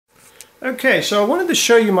Okay, so I wanted to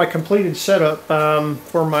show you my completed setup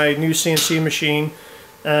for my new CNC machine.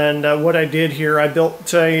 And what I did here, I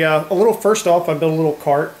built a little, first off, I built a little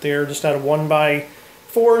cart there just out of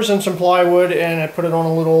 1x4s and some plywood, and I put it on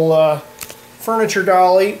a little furniture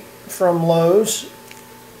dolly from Lowe's.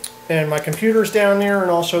 And my computer's down there,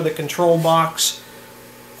 and also the control box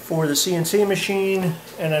for the CNC machine.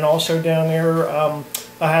 And then also down there,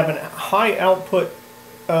 I have a high output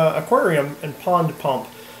aquarium and pond pump.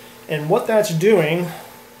 And what that's doing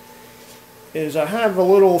is I have a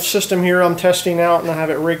little system here I'm testing out, and I have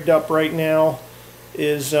it rigged up right now.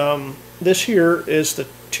 Is this here is the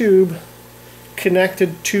tube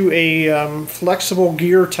connected to a flexible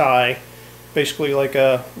gear tie, basically like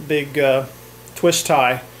a big twist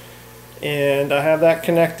tie, and I have that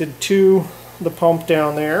connected to the pump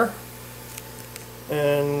down there.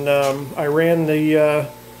 And I ran the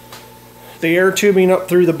air tubing up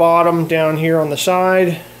through the bottom down here on the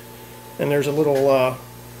side, and there's a little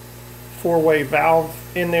four-way valve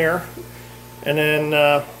in there. And then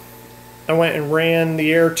I went and ran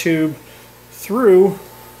the air tube through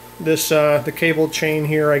this the cable chain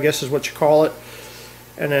here, I guess is what you call it,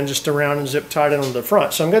 and then just around and zip tied it on the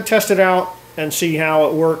front. So I'm going to test it out and see how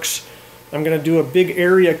it works. I'm going to do a big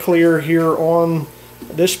area clear here on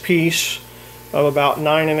this piece of about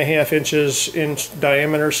 9.5 inches in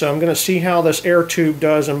diameter. So I'm going to see how this air tube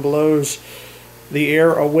does and blows the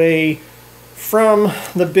air away from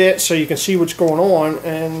the bit, so you can see what's going on.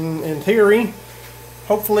 And in theory,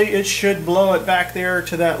 hopefully it should blow it back there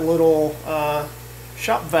to that little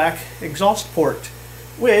shop vac exhaust port,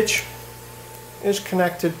 which is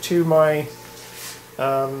connected to my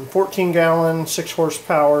 14-gallon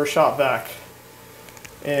 6-horsepower shop vac.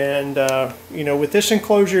 And you know, with this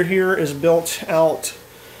enclosure here is built out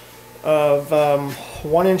of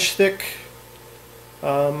 1-inch thick,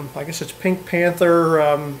 I guess it's Pink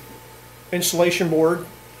Panther insulation board,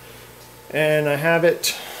 and I have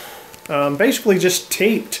it basically just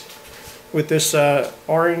taped with this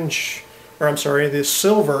this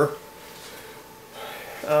silver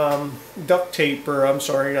duct tape, or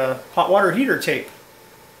hot water heater tape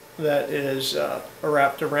that is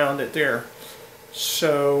wrapped around it there.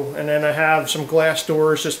 So, and then I have some glass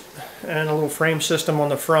doors and a little frame system on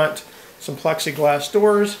the front, some plexiglass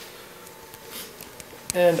doors,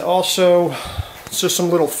 and also just some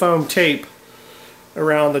little foam tape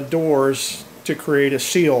around the doors to create a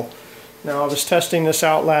seal. Now, I was testing this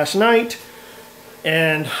out last night,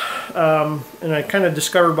 and I kind of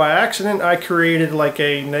discovered by accident I created like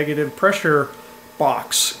a negative pressure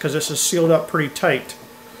box, because this is sealed up pretty tight.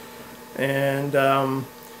 And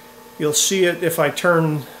you'll see it if I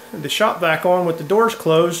turn the shop vac on with the doors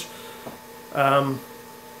closed.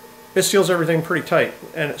 It seals everything pretty tight,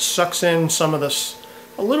 and it sucks in some of this,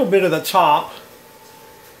 a little bit of the top.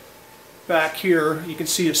 Back here you can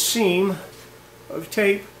see a seam of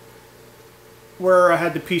tape where I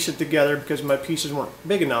had to piece it together because my pieces weren't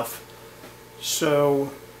big enough.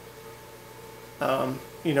 So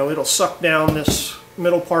you know, it'll suck down this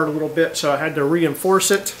middle part a little bit, so I had to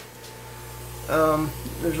reinforce it.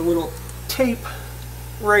 There's a little tape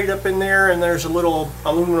right up in there, and there's a little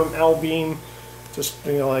aluminum L-beam, just,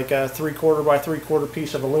 you know, like a 3/4 by 3/4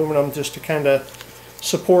 piece of aluminum, just to kind of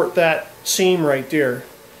support that seam right there.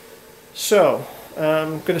 So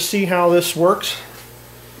I'm going to see how this works,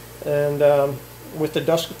 and with the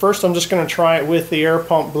dust, first I'm just going to try it with the air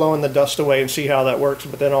pump blowing the dust away and see how that works,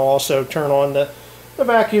 but then I'll also turn on the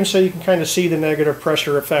vacuum so you can kind of see the negative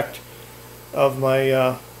pressure effect of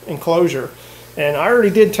my enclosure. And I already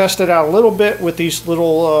did test it out a little bit with these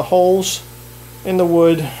little holes in the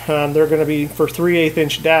wood. They're going to be for 3/8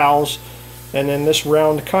 inch dowels, and then this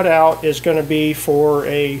round cutout is going to be for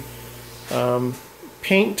a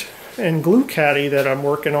paint and glue caddy that I'm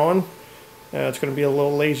working on. It's going to be a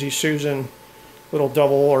little Lazy Susan, little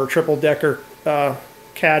double or triple decker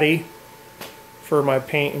caddy for my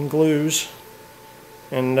paint and glues,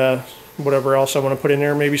 and whatever else I want to put in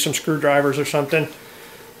there, maybe some screwdrivers or something.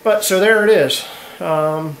 But so there it is.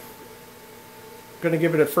 Going to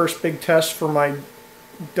give it a first big test for my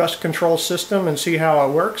dust control system and see how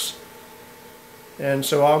it works. And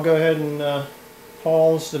so I'll go ahead and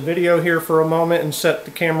pause the video here for a moment and set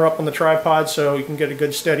the camera up on the tripod so you can get a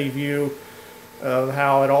good steady view of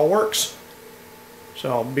how it all works.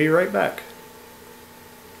 So I'll be right back.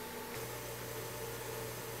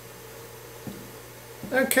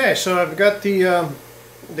 Okay, so I've got the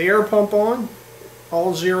air pump on,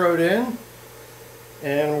 all zeroed in,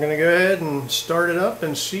 and I'm going to go ahead and start it up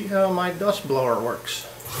and see how my dust blower works.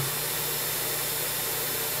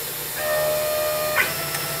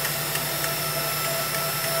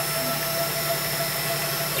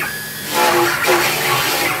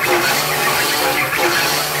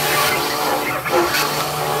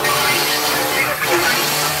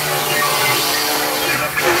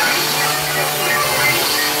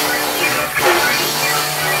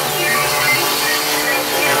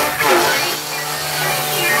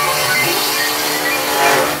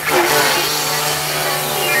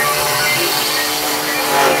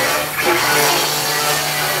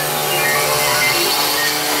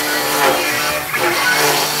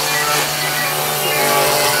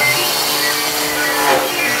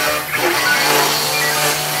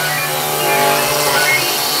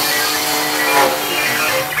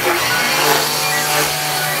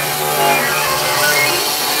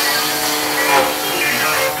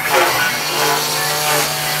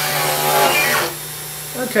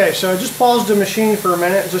 Okay, so I just paused the machine for a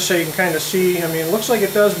minute just so you can kind of see. I mean, it looks like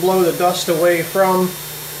it does blow the dust away from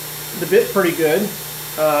the bit pretty good.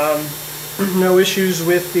 No issues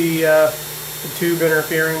with the tube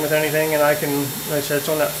interfering with anything, and I can, like I said, it's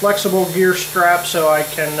on that flexible gear strap, so I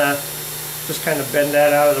can just kind of bend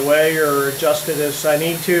that out of the way or adjust it as I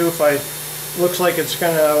need to if looks like it's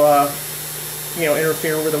going to you know,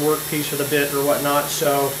 interfere with the workpiece or the bit or whatnot.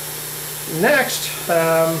 So next,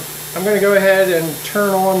 I'm going to go ahead and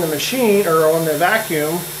turn on the machine, or on the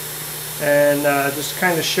vacuum, and just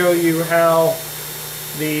kind of show you how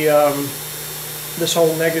the this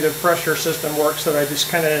whole negative pressure system works that I just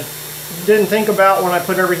kind of didn't think about when I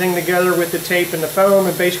put everything together with the tape and the foam,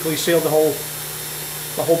 and basically sealed the whole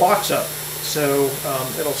box up. So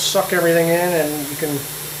it'll suck everything in, and you can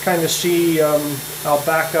kind of see, I'll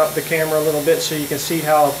back up the camera a little bit so you can see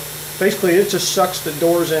how basically it just sucks the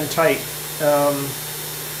doors in tight.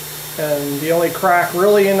 And the only crack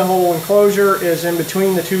really in the whole enclosure is in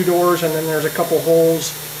between the two doors, and then there's a couple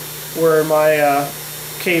holes where my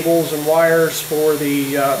cables and wires for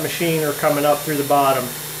the machine are coming up through the bottom.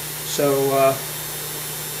 So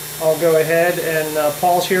I'll go ahead and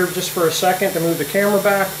pause here just for a second to move the camera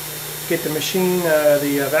back, get the machine,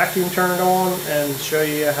 the vacuum turned on, and show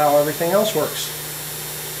you how everything else works.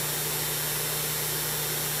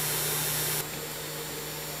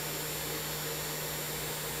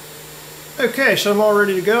 Okay, so I'm all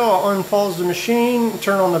ready to go. I'll unpause the machine,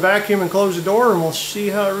 turn on the vacuum, and close the door, and we'll see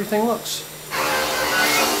how everything looks.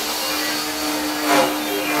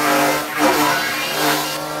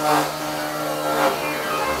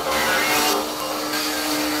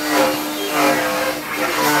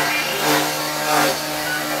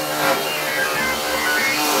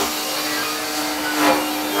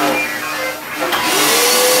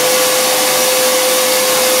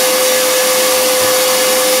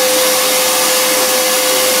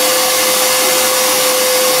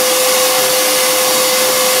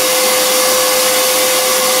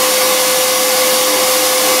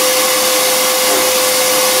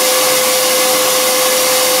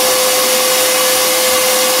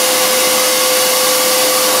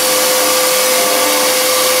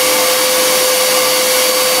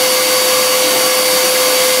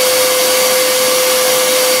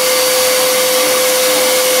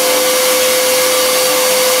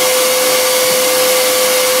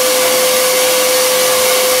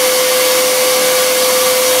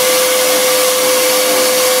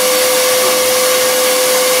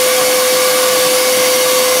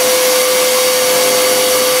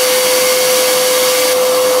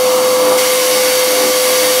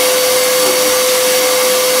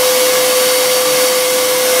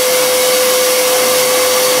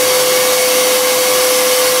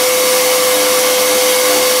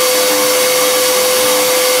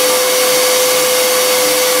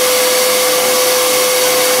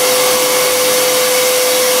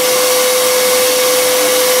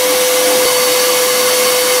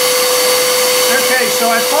 So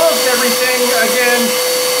I paused everything again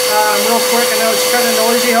real quick. I know it's kind of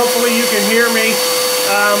noisy. Hopefully you can hear me.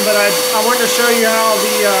 But I wanted to show you how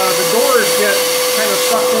the doors get kind of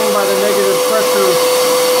sucked in by the negative pressure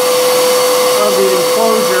of the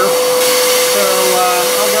enclosure. So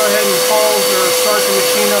I'll go ahead and pause or start the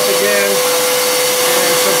machine up again.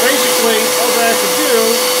 And so basically all I have to do,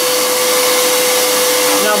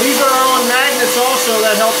 now these are on magnets also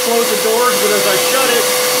that help close the doors, but as I shut it,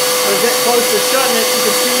 or get close to shutting it, you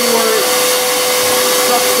can see where it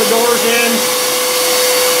sucks the doors in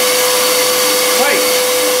tight.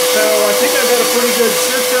 So I think I've got a pretty good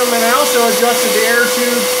system, and I also adjusted the air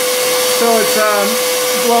tube so it's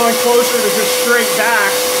blowing closer to just straight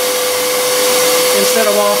back instead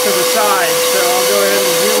of off to the side. So I'll go ahead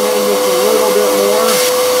and zoom in just a little bit more.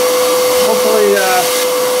 Hopefully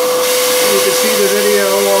you can see the video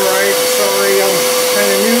all right. Sorry, I'm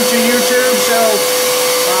kind of new to YouTube, so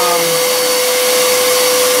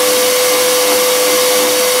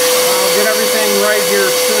I'll get everything right here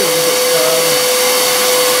soon.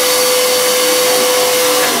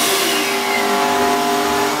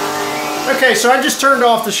 But, okay, so I just turned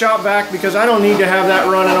off the shop vac because I don't need to have that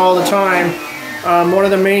running all the time. One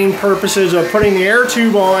of the main purposes of putting the air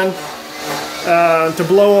tube on to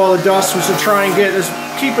blow all the dust was to try and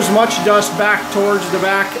keep as much dust back towards the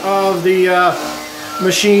back of the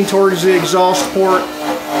machine, towards the exhaust port.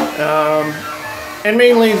 And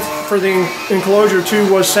mainly for the enclosure too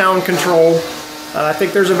was sound control. I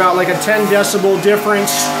think there's about like a 10 decibel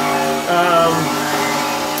difference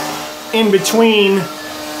in between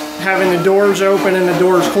having the doors open and the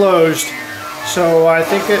doors closed. So I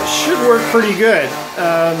think it should work pretty good.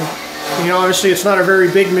 You know, obviously it's not a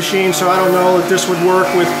very big machine, so I don't know if this would work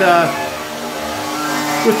with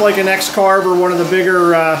like an X-Carve or one of the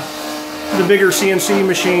bigger CNC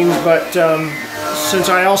machines. But since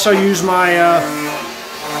I also use my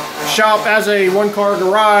shop as a one-car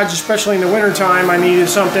garage, especially in the wintertime, I needed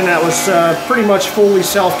something that was pretty much fully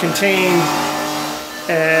self-contained,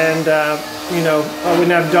 and you know, I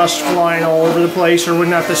wouldn't have dust flying all over the place, or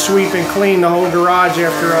wouldn't have to sweep and clean the whole garage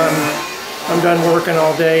after I'm done working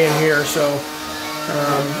all day in here. So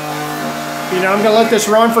you know, I'm gonna let this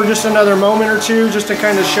run for just another moment or two, just to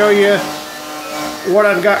kind of show you what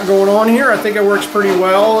I've got going on here. I think it works pretty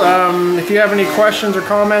well. If you have any questions or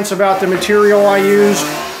comments about the material I used,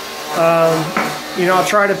 you know, I'll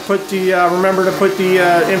try to put the remember to put the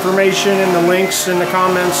information and the links in the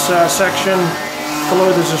comments section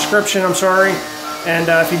below the description. I'm sorry. And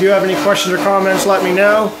if you do have any questions or comments, let me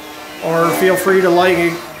know, or feel free to like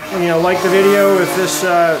the video if this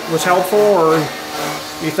was helpful, or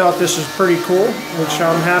you thought this was pretty cool, which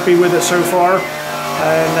I'm happy with it so far.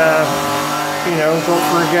 And you know, don't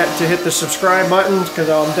forget to hit the subscribe button, because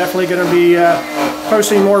I'm definitely going to be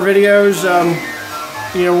posting more videos.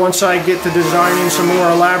 You know, once I get to designing some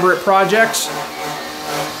more elaborate projects,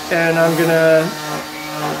 and I'm gonna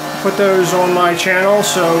put those on my channel.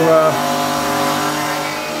 So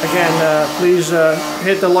again, please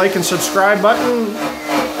hit the like and subscribe button,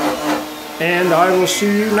 and I will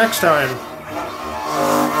see you next time.